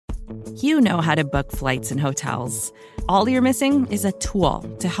You know how to book flights and hotels. All you're missing is a tool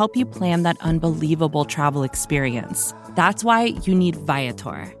to help you plan that unbelievable travel experience. That's why you need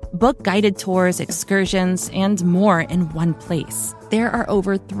Viator. Book guided tours, excursions, and more in one place. There are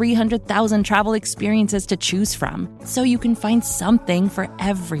over 300,000 travel experiences to choose from, so you can find something for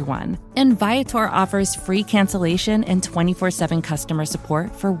everyone. And Viator offers free cancellation and 24/7 customer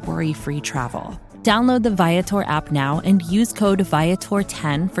support for worry-free travel. Download the Viator app now and use code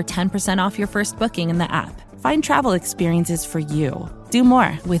Viator10 for 10% off your first booking in the app. Find travel experiences for you. Do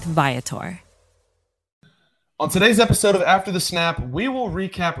more with Viator. On today's episode of After the Snap, we will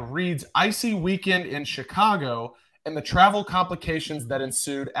recap Reed's icy weekend in Chicago and the travel complications that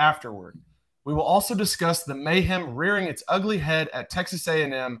ensued afterward. We will also discuss the mayhem rearing its ugly head at Texas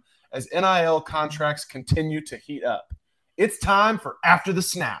A&M as NIL contracts continue to heat up. It's time for After the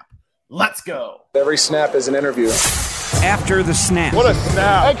Snap. Let's go. Every snap is an interview. After the Snap. What a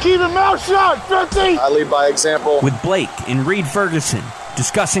snap. And keep your mouth shut, 50! I lead by example. With Blake and Reed Ferguson,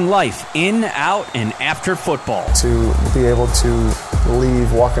 discussing life in, out, and after football. To be able to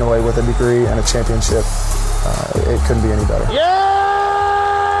leave walking away with a degree and a championship, it couldn't be any better.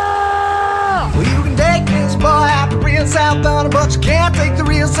 Yeah! Well, you can take this boy out the real South Donna, but you can't take the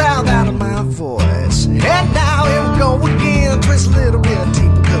real South out of my voice. And now here we go again, twist a little bit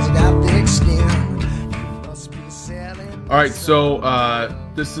deeper because I got thick skin. All right, so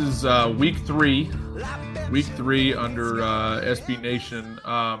this is week three under SB Nation.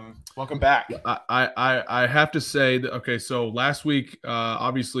 Welcome back. I have to say that, okay, so last week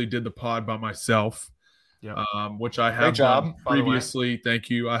obviously did the pod by myself, which I have done previously. Thank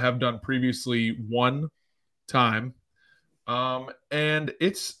you. I have done previously one time. And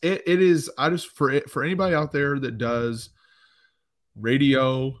it is, I just, for anybody out there that does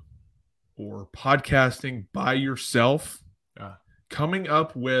radio or podcasting by yourself, coming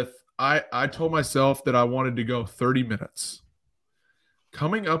up with, I told myself that I wanted to go 30 minutes.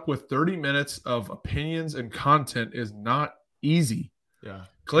 Coming up with 30 minutes of opinions and content is not easy. Yeah.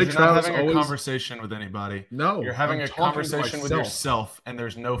 Clay You're Travis not having always, a conversation with anybody. No. You're having I'm a talking to conversation with myself. yourself, and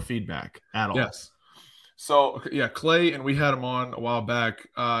there's no feedback at all. Yes. So, yeah, Clay, and we had him on a while back.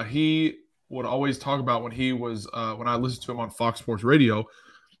 He would always talk about when he was, when I listened to him on Fox Sports Radio,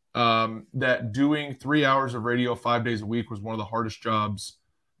 that doing 3 hours of radio 5 days a week was one of the hardest jobs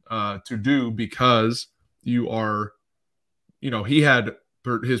to do because you are, he had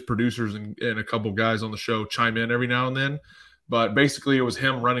his producers and a couple guys on the show chime in every now and then, but basically it was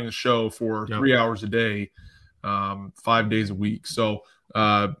him running the show for 3 hours a day, 5 days a week. So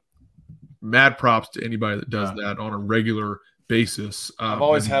mad props to anybody that does that on a regular basis. I've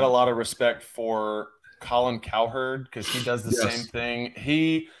always had a lot of respect for Colin Cowherd because he does the same thing.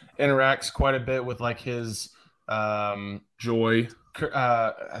 He interacts quite a bit with like his Joy.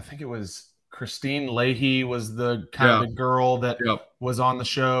 I think it was Christine Leahy was the kind of the girl that was on the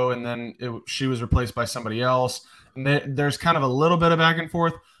show, and then she was replaced by somebody else. And there's kind of a little bit of back and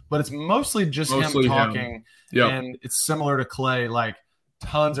forth, but it's mostly just him talking. And it's similar to Clay, like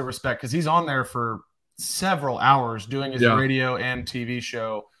tons of respect because he's on there for several hours doing his radio and TV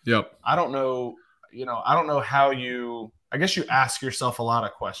show. I don't know, I don't know how I guess you ask yourself a lot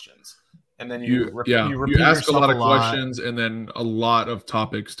of questions. And then you ask a lot of questions and then a lot of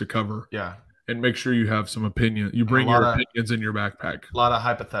topics to cover. Yeah. And make sure you have some opinion. You bring your opinions in your backpack. A lot of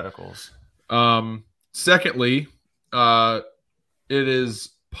hypotheticals. Secondly, it is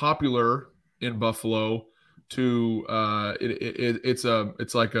popular in Buffalo to it's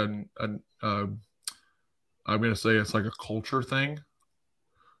like I'm going to say it's like a culture thing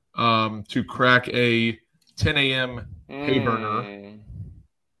to crack a 10 a.m. hay burner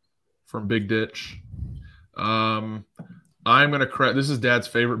from Big Ditch. I'm going to crack – this is Dad's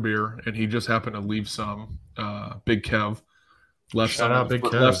favorite beer, and he just happened to leave some. Big Kev. Left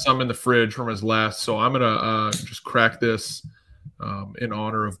some in the fridge from his last. So I'm going to just crack this in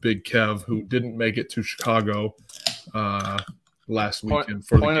honor of Big Kev, who didn't make it to Chicago last weekend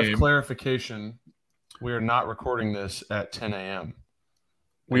for the game. Point of clarification, we are not recording this at 10 a.m.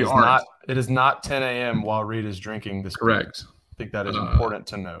 It is not 10 a.m. while Reed is drinking this beer. Correct. I think that is important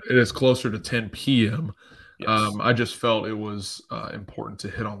to note. It is closer to 10 p.m. Yes. I just felt it was important to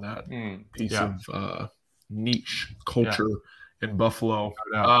hit on that piece of niche culture in Buffalo.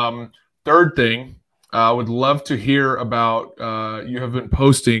 Third thing, I would love to hear about you have been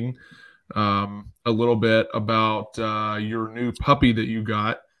posting a little bit about your new puppy that you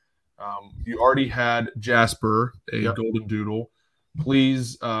got. You already had Jasper, a golden doodle.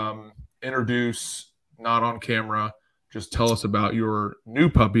 Please introduce, not on camera, just tell us about your new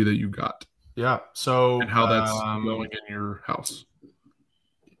puppy that you got. Yeah. So and how that's going in your house.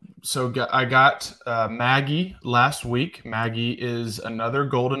 I got Maggie last week. Maggie is another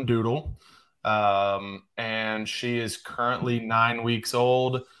golden doodle, and she is currently 9 weeks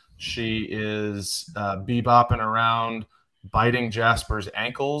old. She is bebopping around, biting Jasper's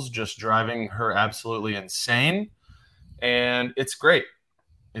ankles, just driving her absolutely insane. And it's great.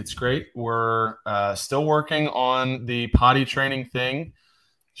 It's great. We're still working on the potty training thing.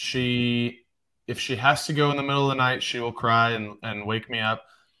 If she has to go in the middle of the night, she will cry and wake me up.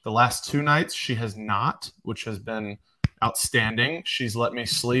 The last 2 nights she has not, which has been outstanding. She's let me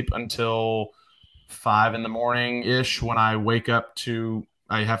sleep until 5 in the morning ish. When I wake up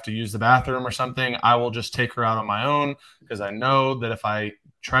I have to use the bathroom or something, I will just take her out on my own, because I know that if I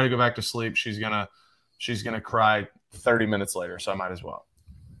try to go back to sleep, she's gonna cry 30 minutes later. So I might as well.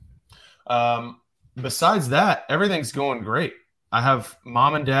 Besides that, everything's going great. I have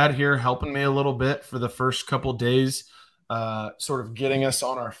mom and dad here helping me a little bit for the first couple days, sort of getting us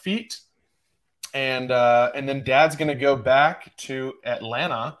on our feet. And then dad's going to go back to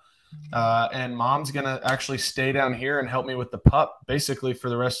Atlanta, and mom's going to actually stay down here and help me with the pup basically for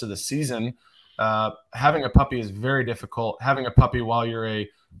the rest of the season. Having a puppy is very difficult. Having a puppy while you're a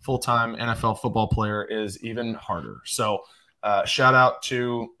full-time NFL football player is even harder. So shout out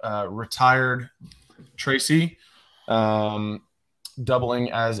to retired Tracy,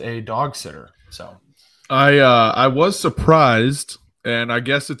 doubling as a dog sitter. So I was surprised, and I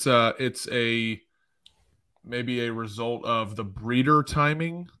guess it's maybe a result of the breeder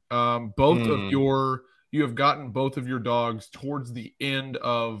timing. You have gotten both of your dogs towards the end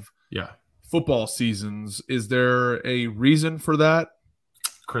of football seasons. Is there a reason for that?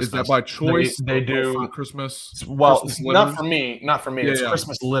 Christmas. Is that by choice? They do for Christmas. Well, Christmas not for me. Yeah, it's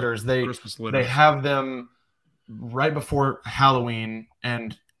Christmas litters. Christmas litters. They have them right before Halloween,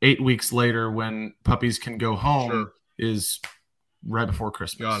 and 8 weeks later, when puppies can go home, is right before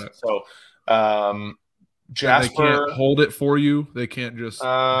Christmas. Got it. So, Jasper, they can't hold it for you. They can't just,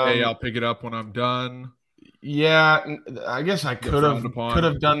 hey, I'll pick it up when I'm done. Yeah, I guess I could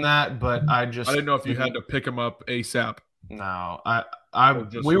have done that, but I didn't know if you had to pick them up ASAP. No,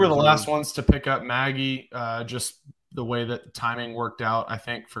 we were the last ones to pick up Maggie. Just the way that the timing worked out, I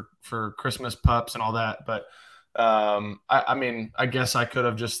think for Christmas pups and all that. But I mean, I guess I could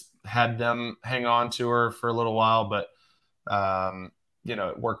have just had them hang on to her for a little while, but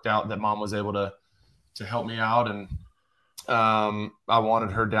it worked out that mom was able to help me out, and I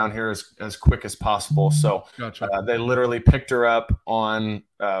wanted her down here as quick as possible. So gotcha. They literally picked her up on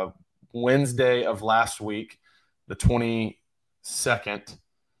Wednesday of last week, the 22nd,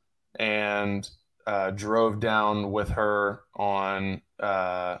 and drove down with her on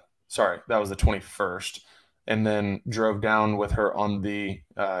that was the 21st, and then drove down with her on the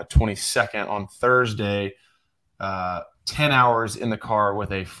 22nd on Thursday, 10 hours in the car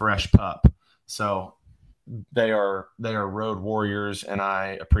with a fresh pup. So they are road warriors, and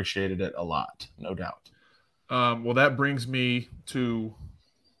I appreciated it a lot, no doubt. Well, that brings me to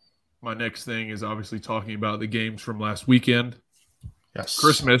my next thing, is obviously talking about the games from last weekend. Yes.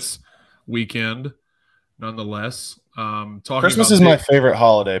 Christmas weekend, nonetheless. Christmas is my favorite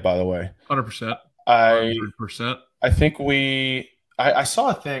holiday, by the way. 100%. 100%. I think I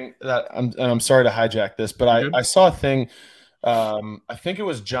saw a thing that I'm sorry to hijack this, but I saw a thing. I think it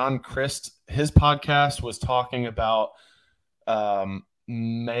was John Christ. His podcast was talking about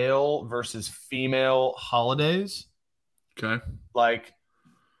male versus female holidays. Okay. Like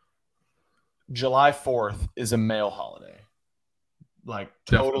July 4th is a male holiday. Like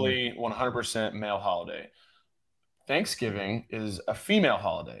totally 100% male holiday. Thanksgiving is a female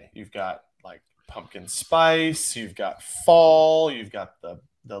holiday. You've got like pumpkin spice, you've got fall, you've got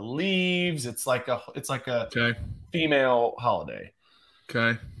the leaves. It's like a female holiday.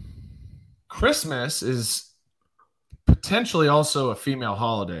 Okay. Christmas is potentially also a female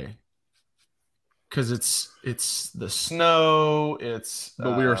holiday because it's the snow.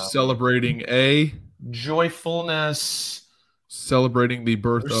 But we are celebrating a joyfulness, celebrating the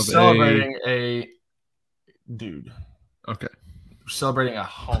birth of celebrating a dude. Okay, we're celebrating a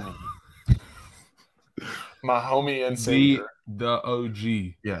homie. My homie and savior. The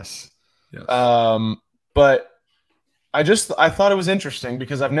OG. Yes. But I thought it was interesting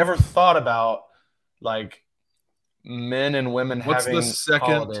because I've never thought about like men and women having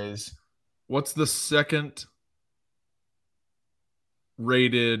holidays. What's the second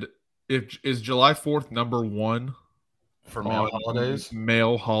rated? Is July 4th number one for male holidays?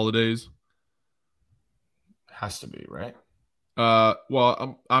 Male holidays has to be, right?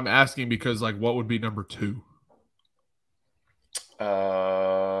 Well, I'm asking because like what would be number two?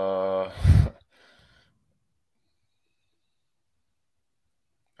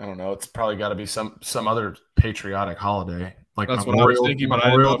 I don't know. It's probably got to be some other patriotic holiday, like that's what I was thinking. But Memorial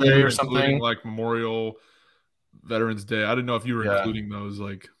I didn't know if Day you were or something, including, like Memorial, Veterans Day. I didn't know if you were Yeah. including those.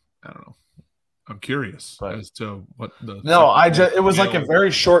 Like, I don't know. I'm curious But- as to what the. No, it was like a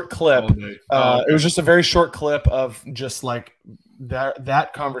very short clip. holiday. It was just a very short clip of just like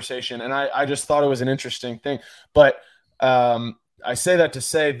that conversation, and I just thought it was an interesting thing. But I say that to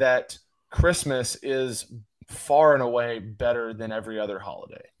say that Christmas is far and away better than every other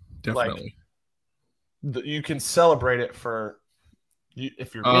holiday. Definitely. You can celebrate it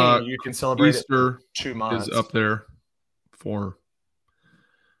if you're me, you can celebrate Easter it 2 months. is up there for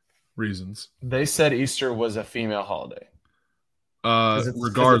reasons. They said Easter was a female holiday.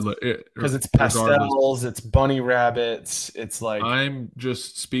 Regardless, because it's pastels, it's bunny rabbits, it's like I'm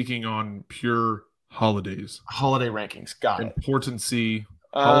just speaking on pure holiday rankings. Got it. Importancy,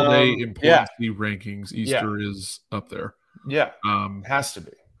 holiday importancy rankings. Easter is up there. Yeah, has to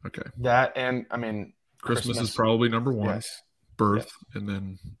be. Okay. That, and I mean, Christmas is probably number one. Yes. Birth and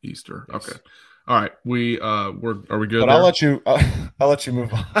then Easter. Yes. Okay. All right. Are we good? But there? I'll let you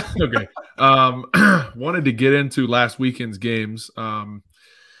move on. Okay. Wanted to get into last weekend's games.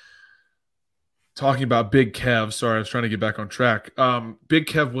 Talking about Big Kev. Sorry, I was trying to get back on track. Big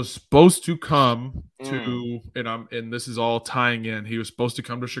Kev was supposed to come to, and this is all tying in. He was supposed to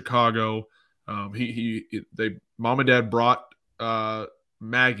come to Chicago. Mom and Dad brought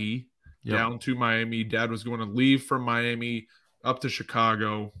Maggie down to Miami. Dad was going to leave from Miami up to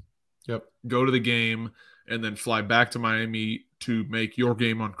Chicago. Yep. Go to the game and then fly back to Miami to make your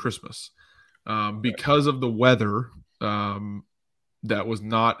game on Christmas. Because of the weather, that was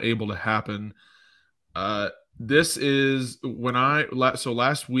not able to happen. This is when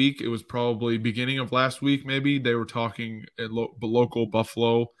last week, it was probably beginning of last week, maybe they were talking at local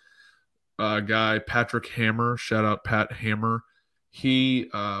Buffalo guy, Patrick Hammer, shout out Pat Hammer. He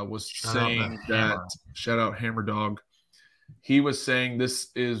was saying that, shout out Hammer Dog. He was saying this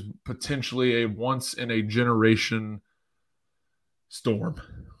is potentially a once-in-a-generation storm.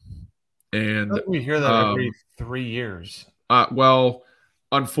 And we hear that every 3 years. Well,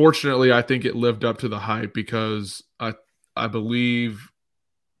 unfortunately, I think it lived up to the hype because I believe,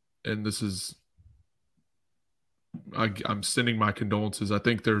 and this is, I'm sending my condolences. I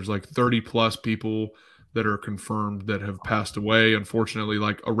think there's like 30-plus people that are confirmed that have passed away, unfortunately,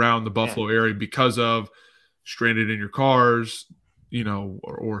 like around the Buffalo area because of stranded in your cars,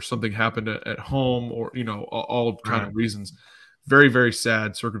 or something happened at home, or, all kind of reasons. Very, very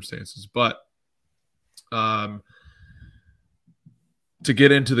sad circumstances. But to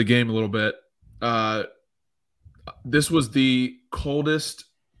get into the game a little bit, this was the coldest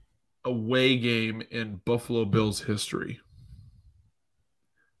away game in Buffalo Bills history.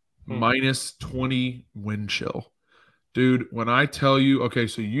 Minus 20 wind chill. Dude, when I tell you, okay,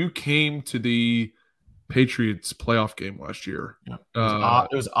 so you came to the Patriots playoff game last year. Yeah.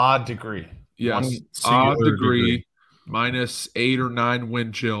 It was odd degree. Yes, odd degree. Minus 8 or 9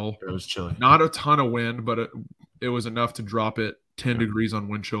 wind chill. It was chilly. Not a ton of wind, but it was enough to drop it 10 degrees on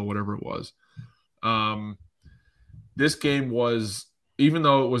wind chill, whatever it was. This game was, even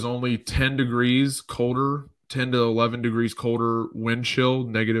though it was only 10 degrees colder, 10 to 11 degrees colder wind chill,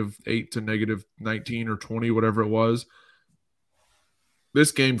 -8 to -19 or 20, whatever it was,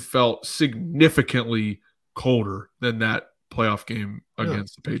 this game felt significantly colder than that playoff game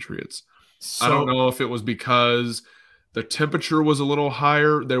against the Patriots. So, I don't know if it was because the temperature was a little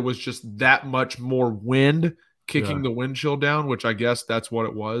higher. There was just that much more wind kicking the wind chill down, which I guess that's what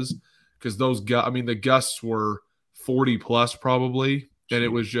it was. Because the gusts were 40 plus probably, and it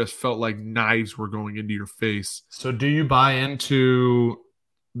was just felt like knives were going into your face. So do you buy into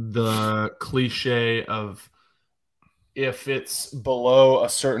the cliche of if it's below a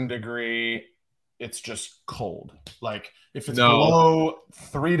certain degree, it's just cold? Like if it's below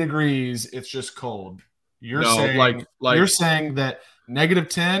 3 degrees, it's just cold. You're saying that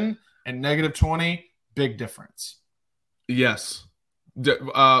 -10 and -20, big difference. Yes.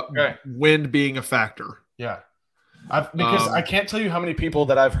 Wind being a factor. Yeah. Because I can't tell you how many people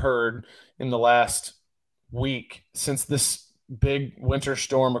that I've heard in the last week since this big winter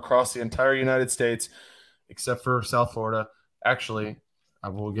storm across the entire United States, except for South Florida. Actually, I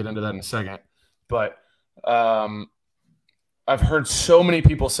will get into that in a second. But I've heard so many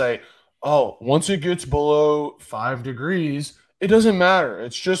people say, oh, once it gets below 5 degrees, it doesn't matter.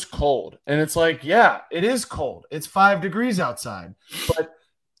 It's just cold. And it's like, yeah, it is cold. It's 5 degrees outside. But,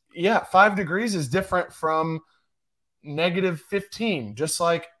 5 degrees is different from -15, just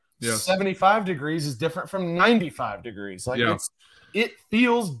like 75 degrees is different from 95 degrees. Like it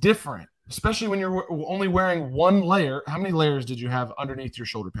feels different. especially when you're only wearing one layer. How many layers did you have underneath your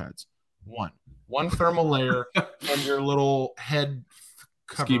shoulder pads? One thermal layer and your little head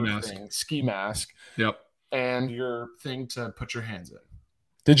cover ski mask. Yep. And your thing to put your hands in.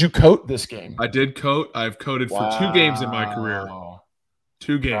 Did you coat this game? I did coat. I've coated for 2 games in my career.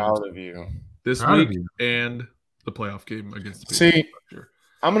 2 games. Proud of you. This week and the playoff game against the See,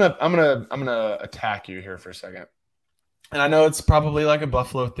 I'm gonna attack you here for a second. And I know it's probably like a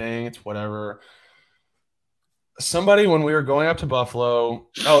Buffalo thing. It's whatever. Somebody, when we were going up to Buffalo,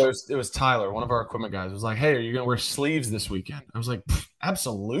 it was Tyler, one of our equipment guys, was like, "Hey, are you going to wear sleeves this weekend?" I was like,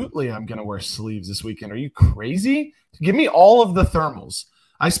 "Absolutely, I'm going to wear sleeves this weekend. Are you crazy? Give me all of the thermals.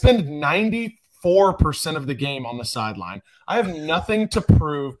 I spend 94% of the game on the sideline. I have nothing to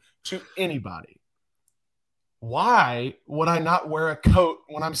prove to anybody. Why would I not wear a coat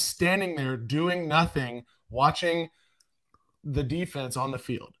when I'm standing there doing nothing, watching the defense on the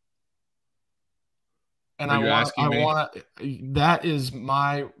field?" And that is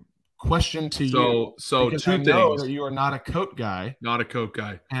my question to you. So 2 things. That you are not a coat guy. Not a coat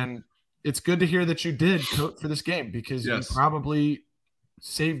guy. And it's good to hear that you did coat for this game because you probably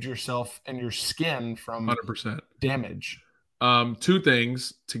saved yourself and your skin from 100% damage. 2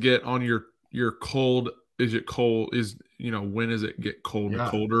 things to get on your cold. Is it cold? When does it get cold or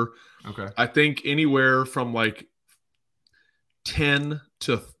colder? Okay. I think anywhere from like 10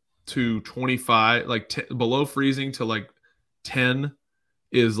 to 25, like 10, below freezing to like 10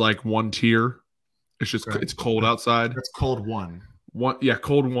 is like 1 tier. It's just it's cold outside. That's cold 1.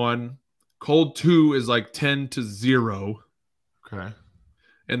 Cold 1. Cold 2 is like 10 to 0. Okay.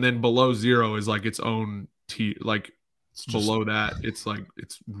 And then below 0 is like its own tier. Like below that, it's like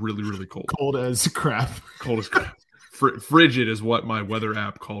it's really, really cold. Cold as crap. Cold as crap. Frigid is what my weather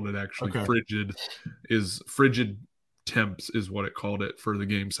app called it. Actually, okay. Frigid temps is what it called it for the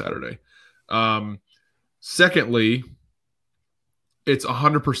game Saturday. Secondly, it's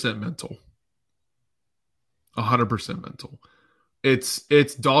 100% mental. 100% mental.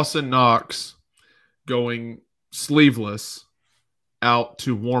 It's Dawson Knox going sleeveless out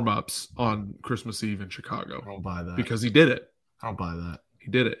to warm-ups on Christmas Eve in Chicago. I don't buy that. Because he did it. I don't buy that. He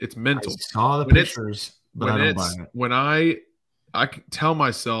did it. It's mental. I saw the pictures, but I don't buy it. When I can tell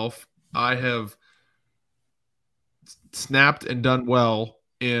myself I have snapped and done well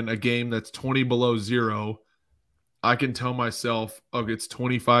in a game that's 20 below 0, I can tell myself, it's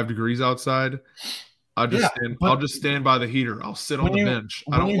 25 degrees outside. I'll just stand by the heater. I'll sit on the bench.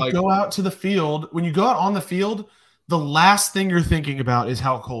 When you go out on the field, the last thing you're thinking about is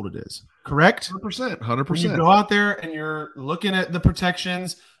how cold it is. Correct? 100%. When you go out there and you're looking at the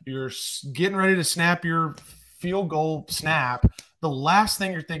protections, you're getting ready to snap your field goal snap, the last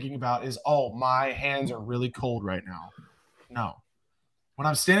thing you're thinking about is, my hands are really cold right now. No. When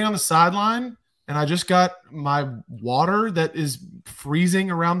I'm standing on the sideline and I just got my water that is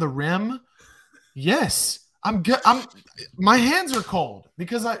freezing around the rim, yes, I'm good. My hands are cold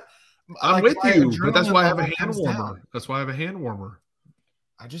because I'm with you, but that's why I have a hand warmer. That's why I have a hand warmer.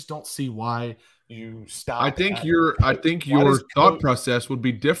 I just don't see why you stop. I think your thought process would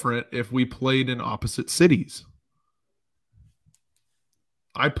be different if we played in opposite cities.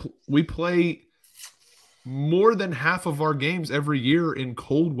 We play more than half of our games every year in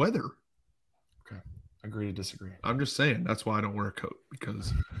cold weather. Okay, agree to disagree. I'm just saying that's why I don't wear a coat,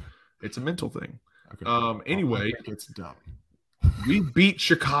 because it's a mental thing. Okay. Anyway, I think it's dumb. We beat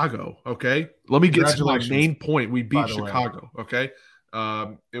Chicago. Okay, let me get to my main point. We beat Chicago. Okay.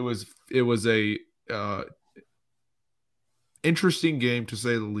 It was a interesting game, to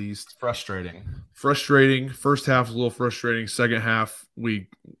say the least. Frustrating. First half was a little frustrating. Second half, we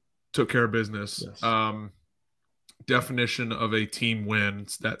took care of business. Yes. Definition of a team win,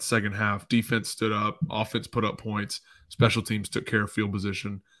 that second half. Defense stood up. Offense put up points. Special teams took care of field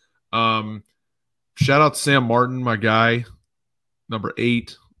position. Shout out to Sam Martin, my guy, number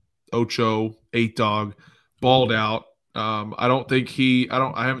 8, Ocho, 8 dog, balled out. I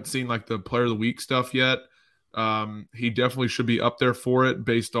haven't seen like the player of the week stuff yet. He definitely should be up there for it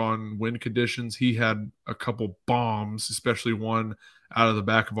based on wind conditions. He had a couple bombs, especially one out of the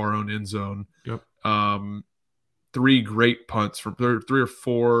back of our own end zone. Yep. 3 great punts from 3 or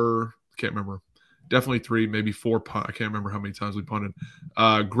 4. Can't remember. Definitely 3, maybe 4 punt. I can't remember how many times we punted.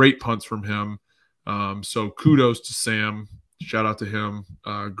 Great punts from him. So kudos to Sam. Shout out to him.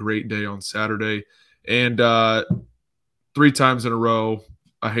 Great day on Saturday. And 3 times in a row.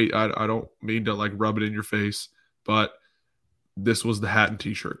 I don't mean to like rub it in your face, but this was the hat and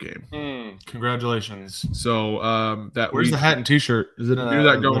t-shirt game. Congratulations. So where's the hat and t-shirt? Is it knew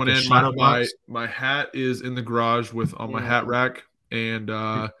that going in? My hat is in the garage on my hat rack, and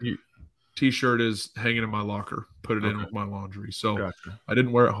T-shirt is hanging in my locker. Put it in with my laundry. So I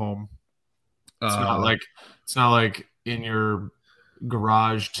didn't wear it home. It's not like in your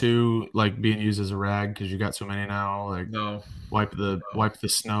garage too, like being used as a rag because you got so many now. Like no, wipe the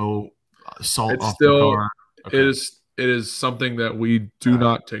snow salt it's off still, the car. Okay. It is something that we do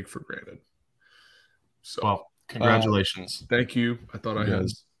not take for granted. So, well, congratulations. Thank you. I thought I had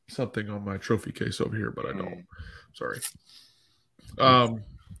something on my trophy case over here, but I don't. Sorry.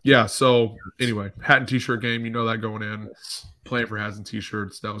 Yeah. So anyway, hat and T-shirt game. You know that going in, playing for hats and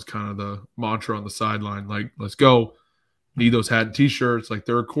T-shirts. That was kind of the mantra on the sideline. Like, let's go. Need those hat and T-shirts. Like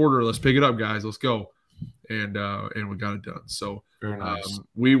third quarter, let's pick it up, guys. Let's go. And we got it done. So very nice.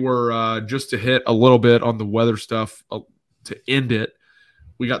 We were just to hit a little bit on the weather stuff to end it.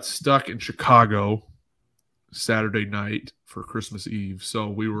 We got stuck in Chicago Saturday night for Christmas Eve. So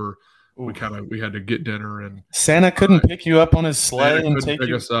we had to get dinner, and Santa couldn't pick you up on his sleigh and take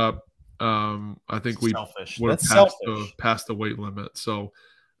us up. I think we would have passed the weight limit. So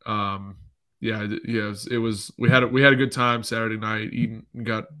it was we had a good time Saturday night. Eating,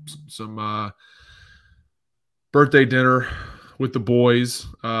 got some birthday dinner with the boys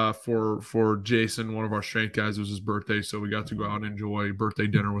for Jason, one of our strength guys. It was his birthday, so we got to go out and enjoy birthday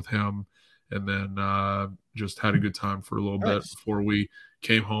dinner with him, and then just had a good time for a little bit before we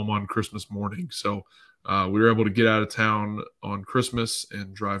came home on Christmas morning. So we were able to get out of town on Christmas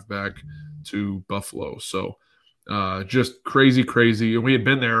and drive back to Buffalo. So just crazy. And we had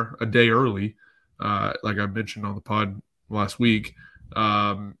been there a day early, like I mentioned on the pod last week,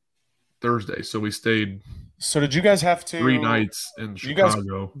 Thursday. So we stayed. So did you guys have to 3 nights in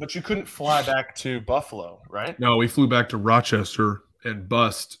Chicago? But you couldn't fly back to Buffalo, right? No, we flew back to Rochester and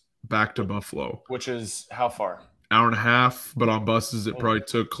bussed back to Buffalo. Which is how far? Hour and a half, but on buses it probably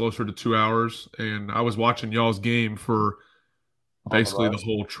took closer to 2 hours. And I was watching y'all's game for basically the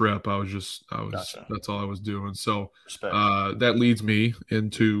whole trip. Gotcha. That's all I was doing. So that leads me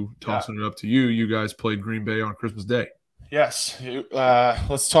into tossing it up to you. You guys played Green Bay on Christmas Day. Yes.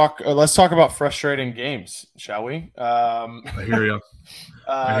 Let's talk about frustrating games, shall we? I hear you.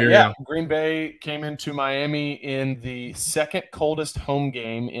 Green Bay came into Miami in the second coldest home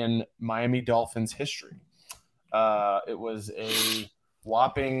game in Miami Dolphins history. It was a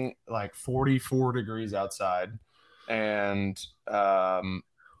whopping 44 degrees outside, and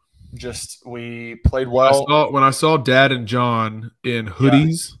we played well. When I saw Dad and John in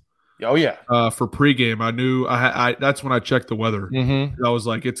hoodies. Oh yeah. For pregame, I knew that's when I checked the weather. Mm-hmm. I was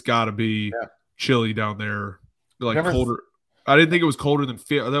like, it's got to be chilly down there, colder. I didn't think it was colder than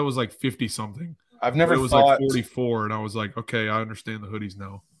that was 50 something. It was 44, and I was like, okay, I understand the hoodies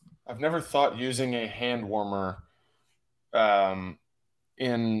now. I've never thought using a hand warmer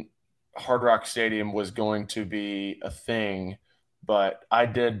in Hard Rock Stadium was going to be a thing, but I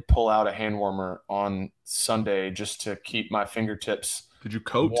did pull out a hand warmer on Sunday just to keep my fingertips. Did you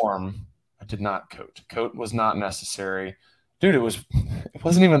coat? Warm. I did not coat. Coat was not necessary. Dude, it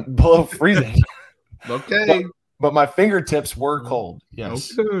wasn't even below freezing. Okay. But my fingertips were cold.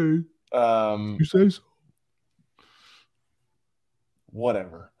 Yes. Okay. You say so.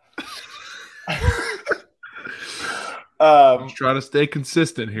 Whatever. Just try to stay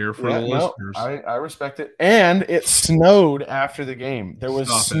consistent here for the listeners. I respect it. And it snowed after the game. There was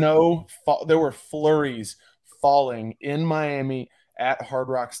snow. There were flurries falling in Miami at Hard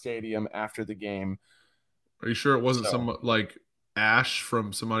Rock Stadium after the game. Are you sure it wasn't some ash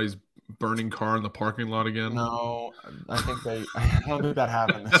from somebody's burning car in the parking lot again? No, I don't think that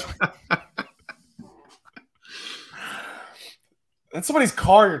happened. That's somebody's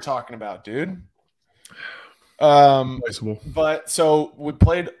car you're talking about, dude. But so we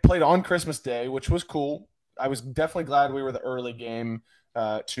played on Christmas Day, which was cool. I was definitely glad we were the early game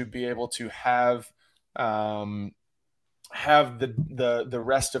to be able to have the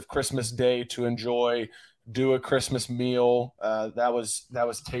rest of Christmas Day to enjoy, do a Christmas meal. That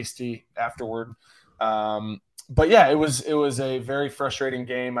was tasty afterward. But yeah, it was a very frustrating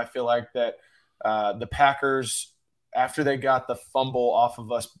game. I feel like that the Packers, after they got the fumble off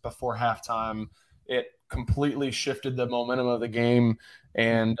of us before halftime, it completely shifted the momentum of the game.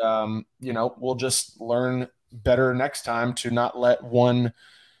 And, we'll just learn better next time to not let one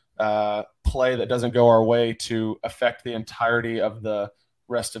play that doesn't go our way to affect the entirety of the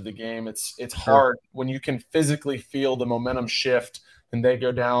rest of the game. It's hard when you can physically feel the momentum shift and they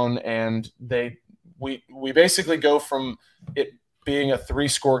go down, and we basically go from it being a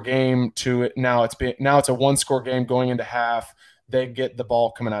 3-score game to it now it's a 1-score game going into half. They get the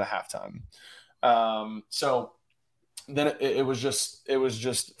ball coming out of halftime. So then it was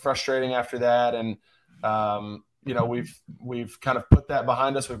just frustrating after that. And we've kind of put that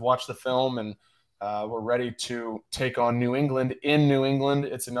behind us. We've watched the film, and we're ready to take on New England in New England.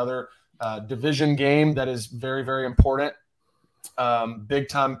 It's another division game that is very, very important. Big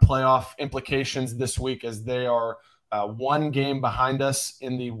time playoff implications this week, as they are one game behind us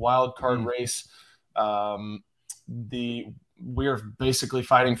in the wild card race. We are basically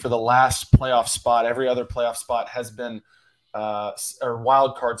fighting for the last playoff spot. Every other playoff spot has been or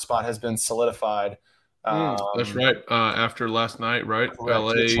wild card spot has been solidified. That's right. After last night, right?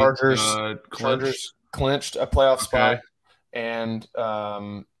 LA Chargers clinched a playoff spot, and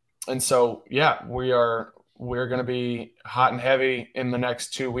so we're going to be hot and heavy in the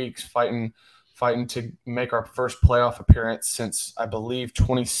next 2 weeks, fighting to make our first playoff appearance since, I believe,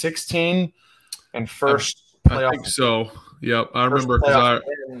 2016, and first playoff. I think so. Yep, I remember because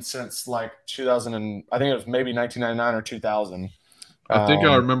since like 2000, and I think it was maybe 1999 or 2000. I think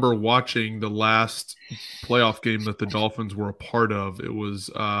I remember watching the last playoff game that the Dolphins were a part of. It was,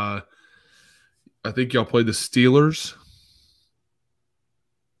 I think y'all played the Steelers,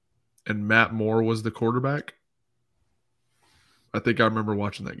 and Matt Moore was the quarterback. I think I remember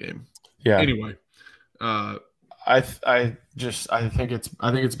watching that game. Yeah. Anyway, I think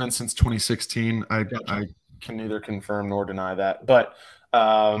it's been since 2016. I can neither confirm nor deny that. But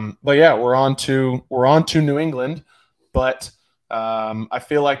yeah, we're on to New England, but. I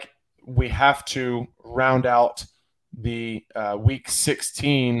feel like we have to round out the Week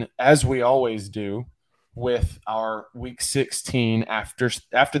 16, as we always do, with our Week 16 after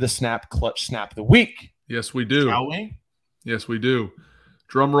the snap, clutch snap of the week. Yes, we do. Shall we? Yes, we do.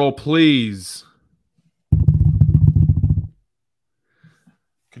 Drum roll, please.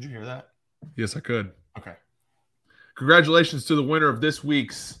 Could you hear that? Yes, I could. Okay. Congratulations to the winner of this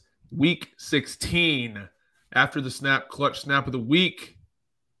week's Week 16. After the snap, clutch snap of the week,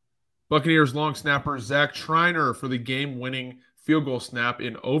 Buccaneers long snapper Zach Triner for the game-winning field goal snap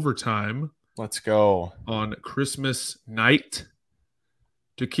in overtime. Let's go. On Christmas night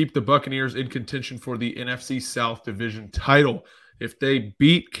to keep the Buccaneers in contention for the NFC South Division title. If they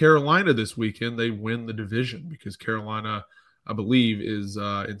beat Carolina this weekend, they win the division, because Carolina, I believe, is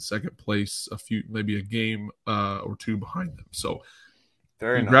in second place, maybe a game or two behind them. So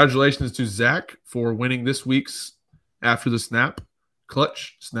congratulations to Zach for winning this week's After the Snap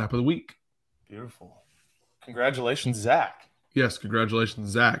clutch snap of the week. Beautiful. Congratulations, Zach. Yes, congratulations,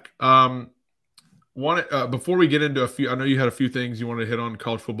 Zach. Before we get into I know you had a few things you wanted to hit on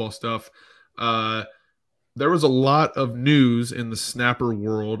college football stuff. There was a lot of news in the snapper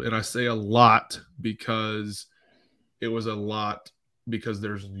world, and I say a lot because it was a lot because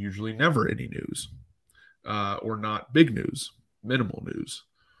there's usually never any news or not big news. Minimal news,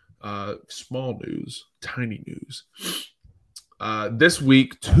 small news, tiny news. This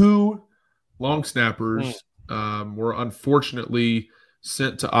week, 2 long snappers were unfortunately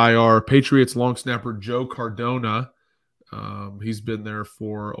sent to IR. Patriots long snapper Joe Cardona. He's been there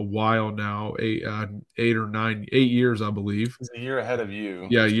for a while now, 8 years, I believe. He's a year ahead of you.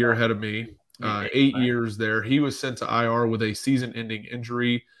 Yeah, a year ahead of me. 8 years there. He was sent to IR with a season-ending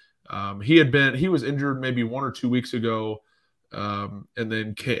injury. He was injured maybe 1 or 2 weeks ago. And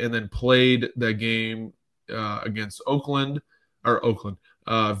then played that game against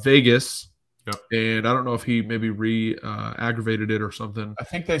Vegas. Yep. And I don't know if he maybe aggravated it or something. I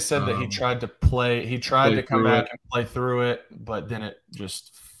think they said that he tried to play. He tried to come back and play through it, but then it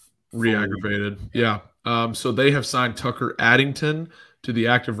just re-aggravated. Yeah. So they have signed Tucker Addington to the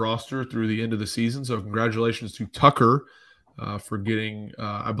active roster through the end of the season. So congratulations to Tucker for getting.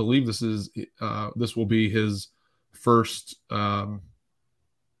 I believe this will be his first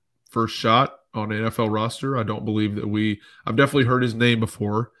shot on an NFL roster. I don't believe that I've definitely heard his name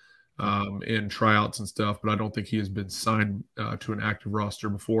before in tryouts and stuff, but I don't think he has been signed to an active roster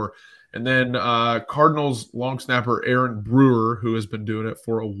before. And then Cardinals long snapper Aaron Brewer, who has been doing it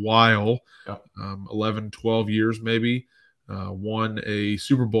for a while, 11, 12 years maybe, won a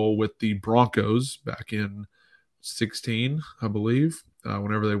Super Bowl with the Broncos back in 16, I believe,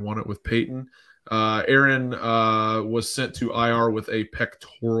 whenever they won it with Peyton. Aaron was sent to IR with a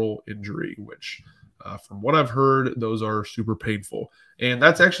pectoral injury, which from what I've heard, those are super painful. And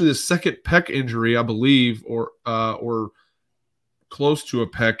that's actually the second pec injury, I believe, or close to a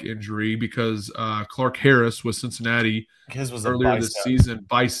pec injury, because Clark Harris with Cincinnati earlier this season,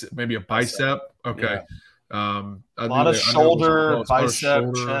 maybe a bicep. Okay. Yeah. A lot of shoulder,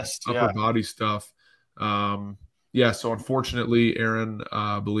 bicep, chest, upper body stuff. So unfortunately, Aaron,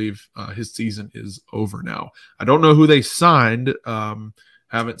 I believe his season is over now. I don't know who they signed.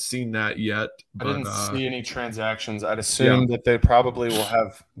 Haven't seen that yet. I didn't see any transactions. I'd assume that they probably will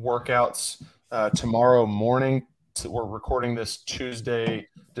have workouts tomorrow morning we're recording this Tuesday,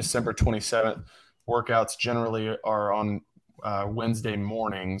 December 27th. Workouts generally are on Wednesday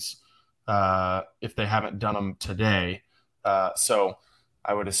mornings if they haven't done them today. So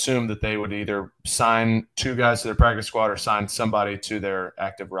I would assume that they would either sign 2 guys to their practice squad or sign somebody to their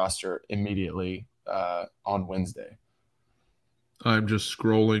active roster immediately on Wednesday. I'm just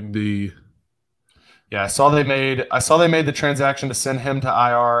scrolling the. Yeah, I saw they made the transaction to send him to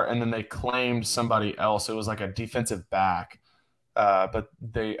IR, and then they claimed somebody else. It was like a defensive back, but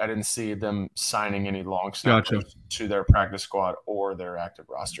I didn't see them signing any long snappers to their practice squad or their active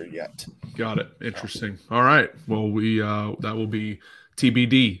roster yet. Got it. Interesting. All right. Well, that will be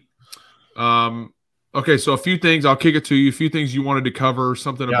TBD. Okay, so a few things. I'll kick it to you. A few things you wanted to cover.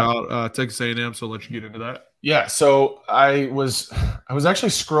 Something about Texas A&M. So let's get into that. Yeah. So I was actually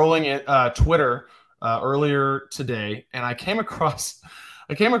scrolling at Twitter earlier today, and I came across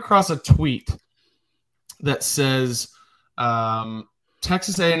a tweet that says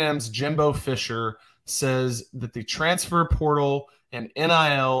Texas A&M's Jimbo Fisher says that the transfer portal and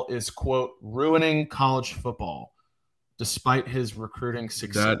NIL is, quote, ruining college football despite his recruiting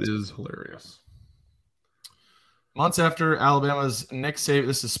success. That is hilarious. Months after Alabama's Nick Saban,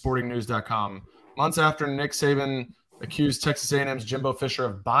 this is sportingnews.com. Months after Nick Saban accused Texas A&M's Jimbo Fisher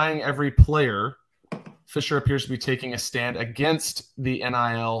of buying every player, Fisher appears to be taking a stand against the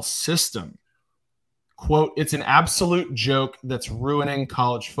NIL system. Quote, it's an absolute joke that's ruining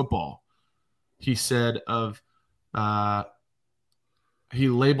college football, he said he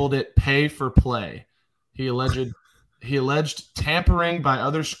labeled it pay for play. He alleged tampering by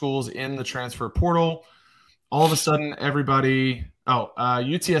other schools in the transfer portal. All of a sudden,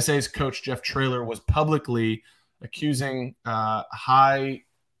 UTSA's coach Jeff Traylor was publicly accusing some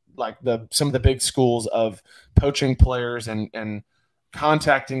of the big schools of poaching players and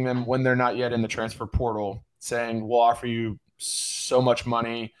contacting them when they're not yet in the transfer portal, saying, we'll offer you so much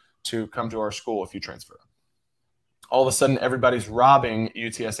money to come to our school if you transfer. All of a sudden, everybody's robbing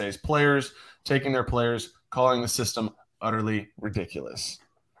UTSA's players, taking their players, calling the system utterly ridiculous.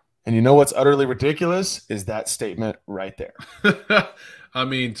 And you know what's utterly ridiculous is that statement right there. I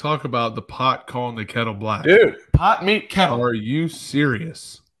mean, talk about the pot calling the kettle black. Dude, pot meet kettle. Are you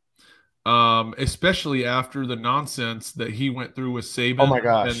serious? Especially after the nonsense that he went through with Saban. Oh my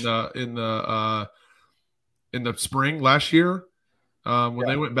gosh. In the spring last year, when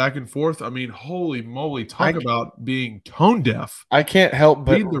they went back and forth. I mean, holy moly, talk about being tone deaf. I can't help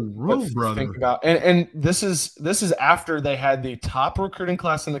but read the room, brother. Think about and this is after they had the top recruiting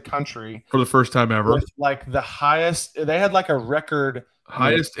class in the country for the first time ever. With like the highest, they had like a record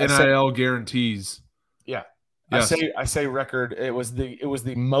highest NIL guarantees. Yeah. Yes. I say record. It was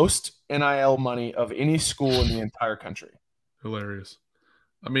the most NIL money of any school in the entire country. Hilarious.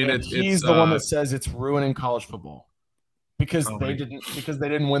 I mean, he's the one that says it's ruining college football because they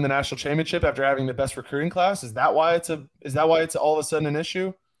didn't win the national championship after having the best recruiting class. Is that why it's all of a sudden an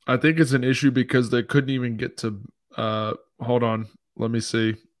issue? I think it's an issue because they couldn't even get to. Hold on, let me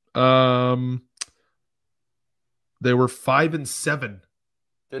see. They were 5-7.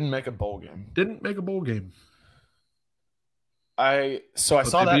 Didn't make a bowl game. I saw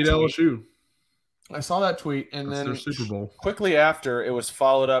that beat LSU. I saw that tweet, and That's then their Super Bowl. Quickly after, it was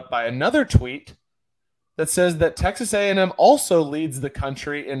followed up by another tweet that says that Texas A&M also leads the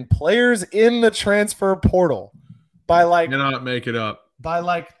country in players in the transfer portal by cannot make it up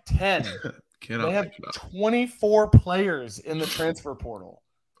by 10. Cannot they have make it up. 24 players in the transfer portal.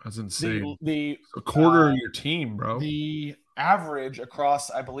 That's insane. A quarter of your team, bro. The average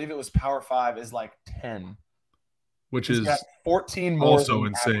across, I believe it was Power 5, is 10. Which He's is got 14 more. Also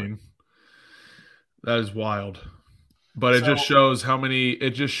insane. Average. That is wild. But it just shows how,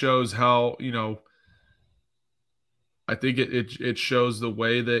 I think it shows the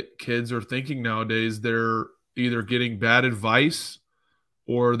way that kids are thinking nowadays. They're either getting bad advice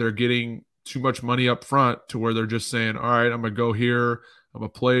or they're getting too much money up front to where they're just saying, all right, I'm going to go here. I'm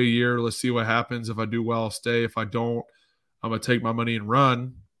going to play a year. Let's see what happens. If I do well, I'll stay. If I don't, I'm going to take my money and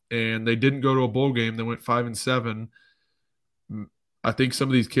run. And they didn't go to a bowl game. They went 5-7. I think some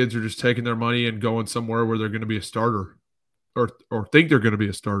of these kids are just taking their money and going somewhere where they're going to be a starter or think they're going to be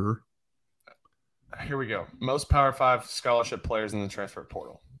a starter. Here we go. Most Power 5 scholarship players in the transfer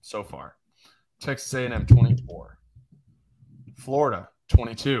portal so far. Texas A&M, 24. Florida,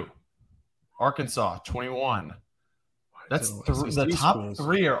 22. Arkansas, 21. That's the top schools.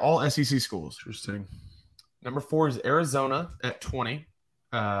 3 are all SEC schools. Interesting. Number 4 is Arizona at 20.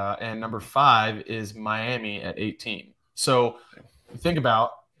 And number 5 is Miami at 18. So think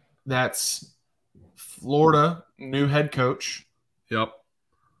about that's Florida, new head coach. Yep.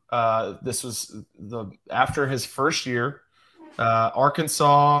 This was after his first year.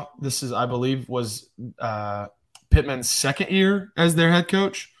 Arkansas, I believe, was Pittman's second year as their head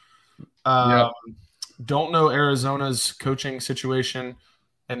coach. Don't know Arizona's coaching situation.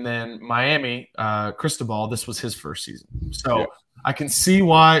 And then Miami, Cristobal, this was his first season. So I can see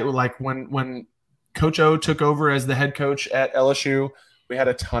why, like when Coach O took over as the head coach at LSU, we had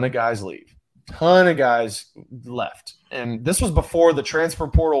a ton of guys leave. Ton of guys left. And this was before the transfer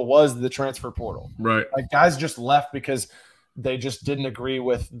portal was the transfer portal. Right. Like guys just left because they just didn't agree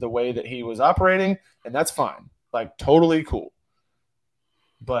with the way that he was operating, and that's fine. Like totally cool.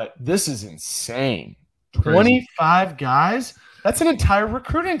 But this is insane. Crazy. 25 guys? That's an entire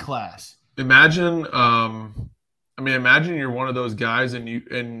recruiting class. Imagine imagine you're one of those guys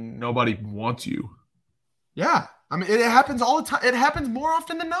and nobody wants you. Yeah. I mean, it happens all the time. It happens more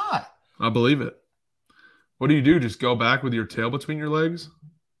often than not. I believe it. What do you do? Just go back with your tail between your legs?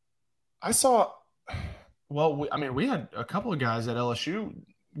 We had a couple of guys at LSU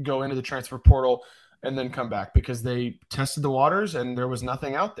go into the transfer portal and then come back because they tested the waters and there was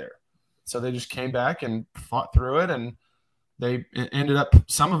nothing out there. So they just came back and fought through it, and they ended up –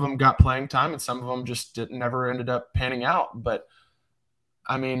 some of them got playing time and some of them just never ended up panning out. But,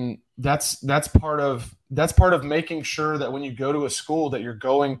 I mean, that's part of making sure that when you go to a school that you're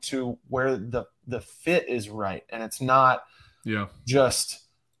going to where the fit is right, and it's not just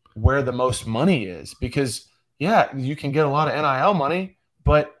where the most money is. Because, you can get a lot of NIL money,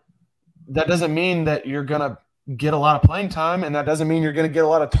 but that doesn't mean that you're going to get a lot of playing time, and that doesn't mean you're going to get a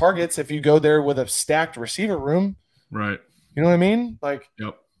lot of targets if you go there with a stacked receiver room. Right. You know what I mean? Like,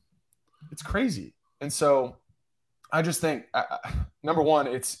 it's crazy. And so I just think, number one,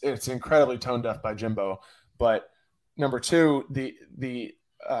 it's incredibly tone deaf by Jimbo, but number two, the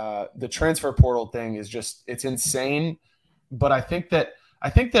transfer portal thing is just, it's insane. But I think that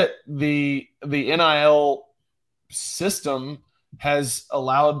the NIL system has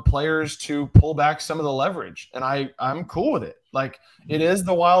allowed players to pull back some of the leverage, and I'm cool with it. Like, it is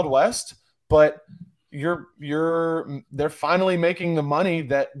the Wild West, but they're finally making the money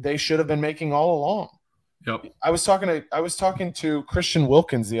that they should have been making all along. Yep. I was talking to Christian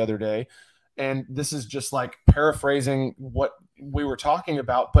Wilkins the other day, and this is just like paraphrasing what we were talking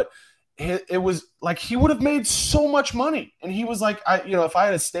about, but it was like he would have made so much money, and he was like, if I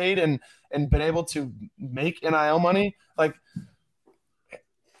had stayed and been able to make NIL money, like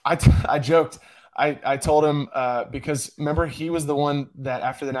I joked. I told him because remember he was the one that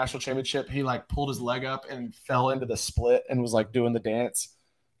after the national championship he like pulled his leg up and fell into the split and was like doing the dance.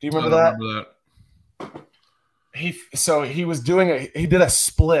 Do you remember that? Remember that. He did a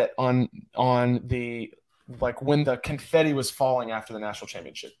split on the like when the confetti was falling after the national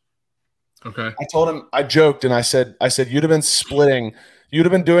championship. Okay. I told him, I joked and I said you'd have been splitting. You'd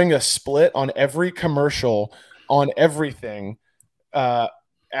have been doing a split on every commercial on everything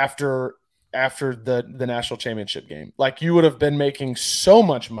after the national championship game. Like you would have been making so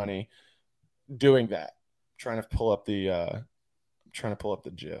much money doing that. I'm trying to pull up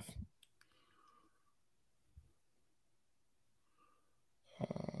the GIF.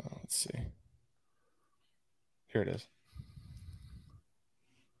 Let's see. Here it is.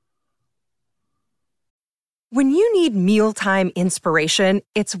 When you need mealtime inspiration,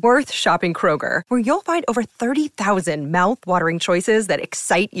 it's worth shopping Kroger, where you'll find over 30,000 mouth-watering choices that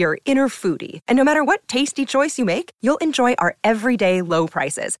excite your inner foodie. And no matter what tasty choice you make, you'll enjoy our everyday low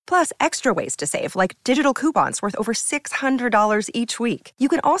prices, plus extra ways to save, like digital coupons worth over $600 each week. You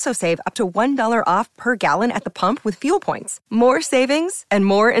can also save up to $1 off per gallon at the pump with fuel points. More savings and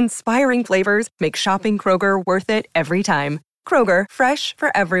more inspiring flavors make shopping Kroger worth it every time. Kroger, fresh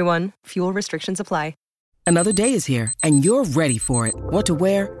for everyone. Fuel restrictions apply. Another day is here, and you're ready for it. What to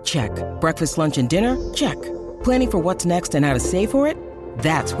wear? Check. Breakfast, lunch, and dinner? Check. Planning for what's next and how to save for it?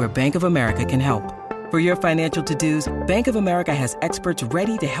 That's where Bank of America can help. For your financial to-dos, Bank of America has experts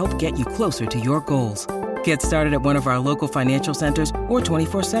ready to help get you closer to your goals. Get started at one of our local financial centers or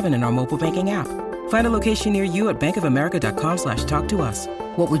 24/7 in our mobile banking app. Find a location near you at bankofamerica.com/talktous.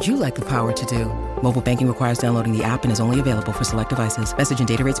 What would you like the power to do? Mobile banking requires downloading the app and is only available for select devices. Message and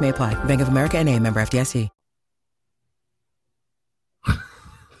data rates may apply. Bank of America NA, member FDIC.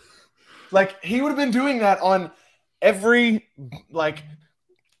 Like he would have been doing that on every like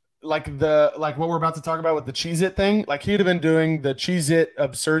what we're about to talk about with the Cheez-It thing. Like he'd have been doing the Cheez-It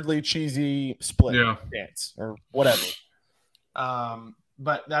absurdly cheesy split dance or whatever.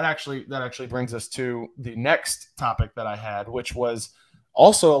 But that actually brings us to the next topic that I had, which was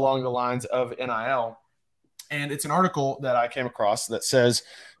also along the lines of NIL. And it's an article that I came across that says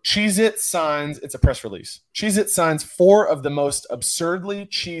Cheez-It signs, it's a press release. Cheez-It signs 4 of the most absurdly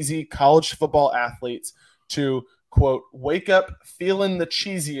cheesy college football athletes to, quote, wake up feeling the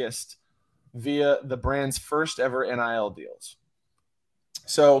cheesiest via the brand's first ever NIL deals.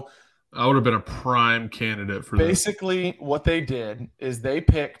 So I would have been a prime candidate for basically what they did is they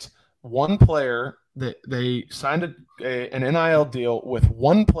picked one player that they signed an NIL deal with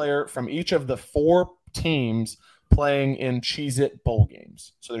one player from each of the 4 teams playing in Cheez-It bowl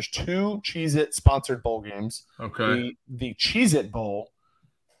games. So there's 2 Cheez-It sponsored bowl games. Okay. The Cheez-It Bowl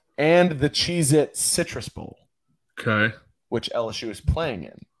and the Cheez-It Citrus Bowl. Okay. Which LSU is playing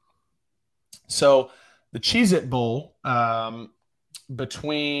in. So the Cheez-It Bowl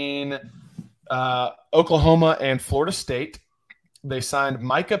between Oklahoma and Florida State, they signed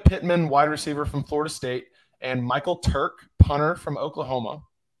Micah Pittman, wide receiver from Florida State, and Michael Turk, punter from Oklahoma.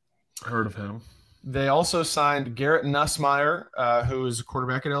 Heard of him. They also signed Garrett Nussmeier, who is a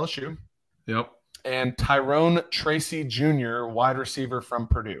quarterback at LSU. Yep. And Tyrone Tracy Jr., wide receiver from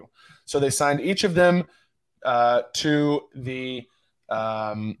Purdue. So they signed each of them to the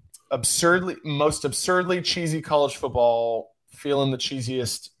most absurdly cheesy college football, feeling the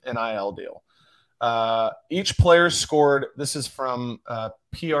cheesiest NIL deal. Each player scored, this is from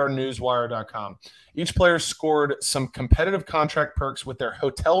PRNewsWire.com. Each player scored some competitive contract perks with their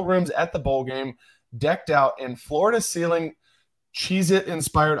hotel rooms at the bowl game, decked out in Florida-ceiling Cheez-It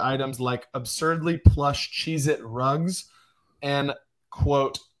inspired items like absurdly plush Cheez-It rugs and,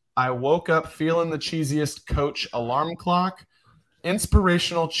 quote, I woke up feeling the cheesiest coach alarm clock,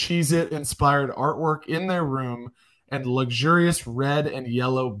 inspirational Cheez-It inspired artwork in their room, and luxurious red and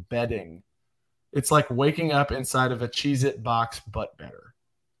yellow bedding. It's like waking up inside of a Cheez-It box, but better.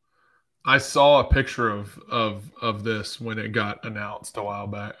 I saw a picture of this when it got announced a while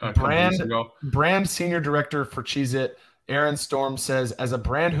back. Brand senior director for Cheez-It, Aaron Storm, says, as a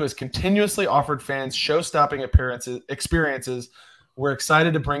brand who has continuously offered fans show-stopping experiences, we're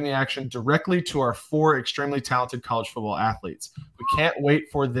excited to bring the action directly to our 4 extremely talented college football athletes. We can't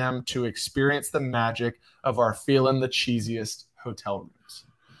wait for them to experience the magic of our feeling the cheesiest hotel rooms.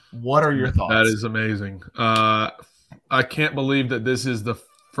 What are your thoughts? That is amazing. I can't believe that this is the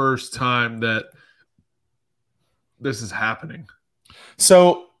first time that this is happening.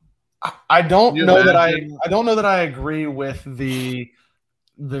 So I don't know that I agree with the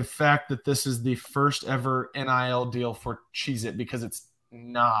fact that this is the first ever NIL deal for Cheez-It, because it's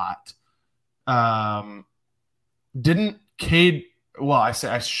not. Didn't Cade? Well, I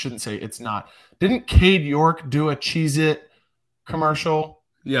shouldn't say it's not. Didn't Cade York do a Cheez-It commercial?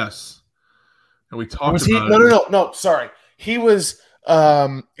 Yes, and we talked about it. No. Sorry, he was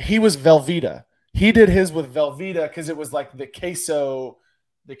Velveeta. He did his with Velveeta because it was like the queso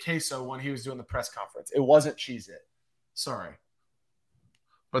when he was doing the press conference. It wasn't Cheez-It. Sorry.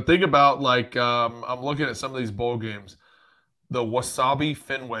 But think about, like, I'm looking at some of these bowl games. The Wasabi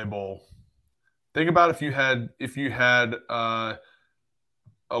Fenway Bowl. Think about if you had a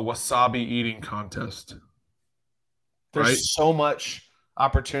wasabi eating contest. There's right? so much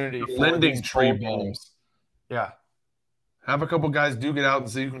opportunity. Lending Tree Bowl. Games. Yeah. Have a couple guys get out and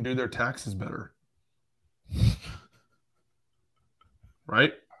see who can do their taxes better.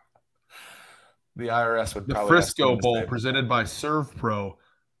 Right? The IRS would probably. The Frisco Bowl presented by ServPro.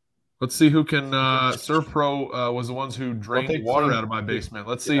 Let's see who can. ServPro was the ones who drained water out of my basement.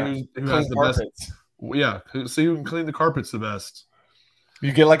 Let's see who has the best. Yeah, see who can clean the carpets the best.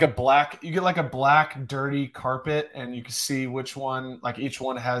 You get like a black dirty carpet, and you can see which one. Like each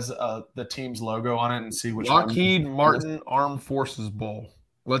one has the team's logo on it, and see which Lockheed Martin Armed Forces Bowl.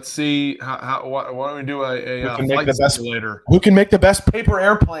 Let's see why don't we do a flight simulator? Who can make the best paper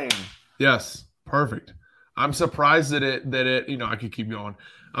airplane? Yes, perfect. I'm surprised that it. You know, I could keep going.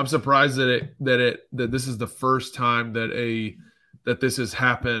 I'm surprised that this is the first time that this has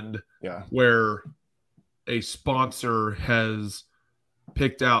happened. Yeah. Where a sponsor has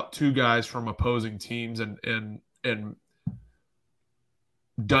picked out 2 guys from opposing teams and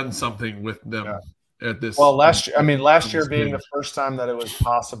done something with them at this. Well, last year being the first time that it was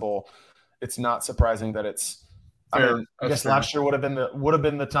possible, it's not surprising that it's fair. I guess last year would have been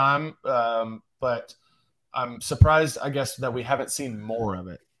the time, but I'm surprised, I guess, that we haven't seen more of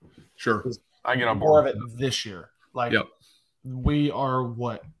it. Sure. I get on board. More of it this year. Like, we are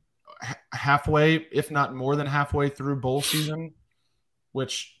halfway, if not more than halfway through bowl season,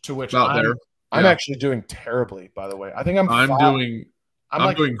 which I'm actually doing terribly, by the way. I think I'm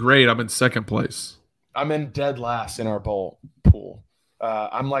doing great. I'm in second place. I'm in dead last in our bowl pool.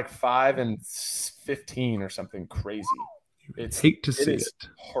 I'm like 5-15 or something crazy. Hate to see it.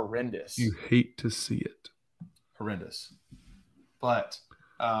 Horrendous. You hate to see it. horrendous. But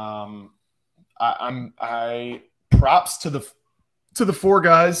I props to the 4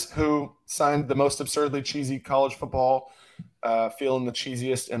 guys who signed the most absurdly cheesy college football, feeling the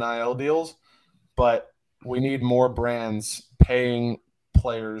cheesiest NIL deals. But we need more brands paying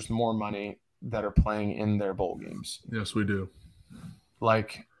players more money that are playing in their bowl games. Yes, we do.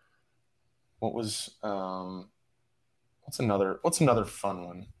 Like, what was what's another fun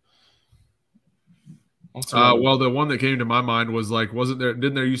one? Well, the one that came to my mind was like,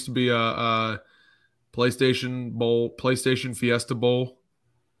 didn't there used to be a PlayStation Bowl, PlayStation Fiesta Bowl?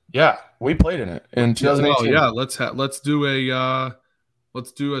 Yeah, we played in it in 2018. Oh yeah, let's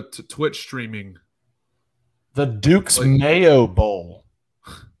do a Twitch streaming. The Duke's Mayo Bowl.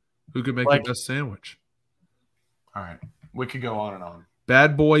 Who could make the best sandwich? All right, we could go on and on.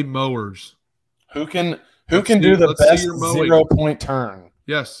 Bad boy mowers. Who can do the best 0-point turn?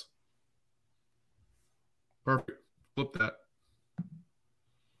 Yes. Perfect. Flip that.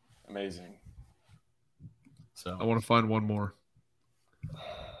 Amazing. So I want to find one more.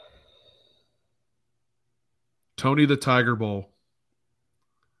 Tony the Tiger Bowl.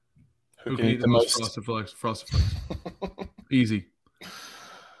 Who can eat the most Frosted Flakes? Easy.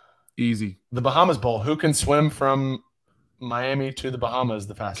 The Bahamas Bowl. Who can swim from Miami to the Bahamas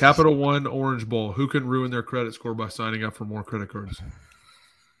the fastest? Capital One Orange Bowl. Who can ruin their credit score by signing up for more credit cards?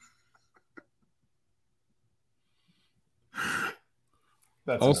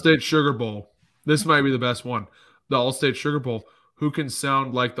 Allstate Sugar Bowl. This might be the best one. The Allstate Sugar Bowl. Who can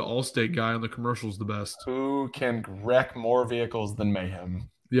sound like the Allstate guy on the commercials the best? Who can wreck more vehicles than Mayhem?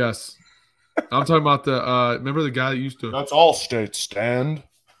 Yes. I'm talking about the remember the guy that used to. That's Allstate stand.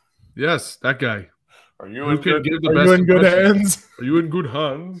 Yes, that guy. Are you in good hands? Are you in good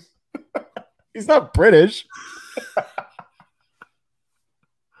hands? He's not British.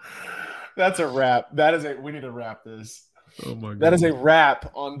 That's a wrap. We need to wrap this. Oh my God. That is a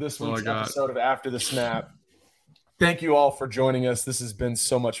wrap on this week's episode of After the Snap. Thank you all for joining us. This has been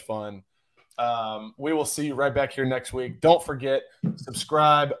so much fun. We will see you right back here next week. Don't forget,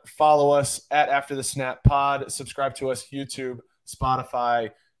 subscribe, follow us at After the Snap Pod. Subscribe to us, YouTube,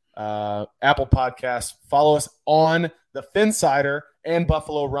 Spotify, Apple Podcasts. Follow us on the Finsider and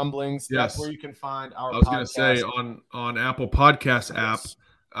Buffalo Rumblings. Yes. That's where you can find our podcast. I was going to say on Apple Podcasts app,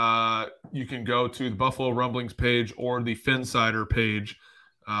 you can go to the Buffalo Rumblings page or the Finsider page.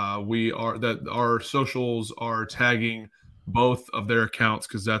 Our socials are tagging both of their accounts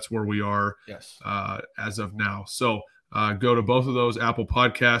because that's where we are as of now. So go to both of those Apple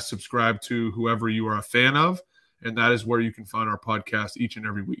Podcasts, subscribe to whoever you are a fan of, and that is where you can find our podcast each and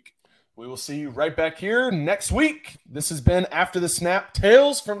every week. We will see you right back here next week. This has been After the Snap,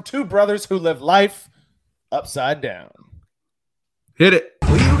 tales from 2 brothers who live life upside down. Hit it.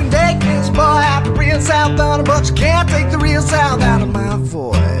 Well, you can take this boy out the real South Thunder, but you can't take the real South out of my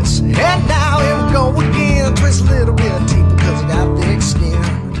voice. And now here we go again, twist a little bit deeper because I got thick skin.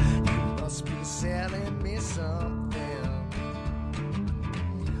 You must be selling me something.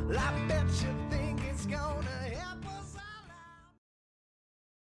 I bet you think it's gonna help us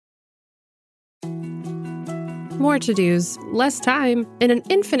out. More to-dos, less time, and an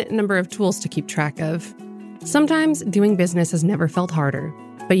infinite number of tools to keep track of. Sometimes doing business has never felt harder,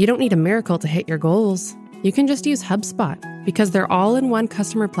 but you don't need a miracle to hit your goals. You can just use HubSpot because their all-in-one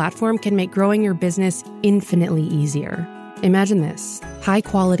customer platform can make growing your business infinitely easier. Imagine this: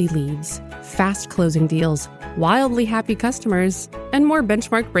 high-quality leads, fast closing deals, wildly happy customers, and more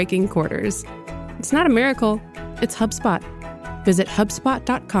benchmark-breaking quarters. It's not a miracle, it's HubSpot. Visit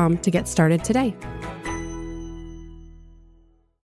HubSpot.com to get started today.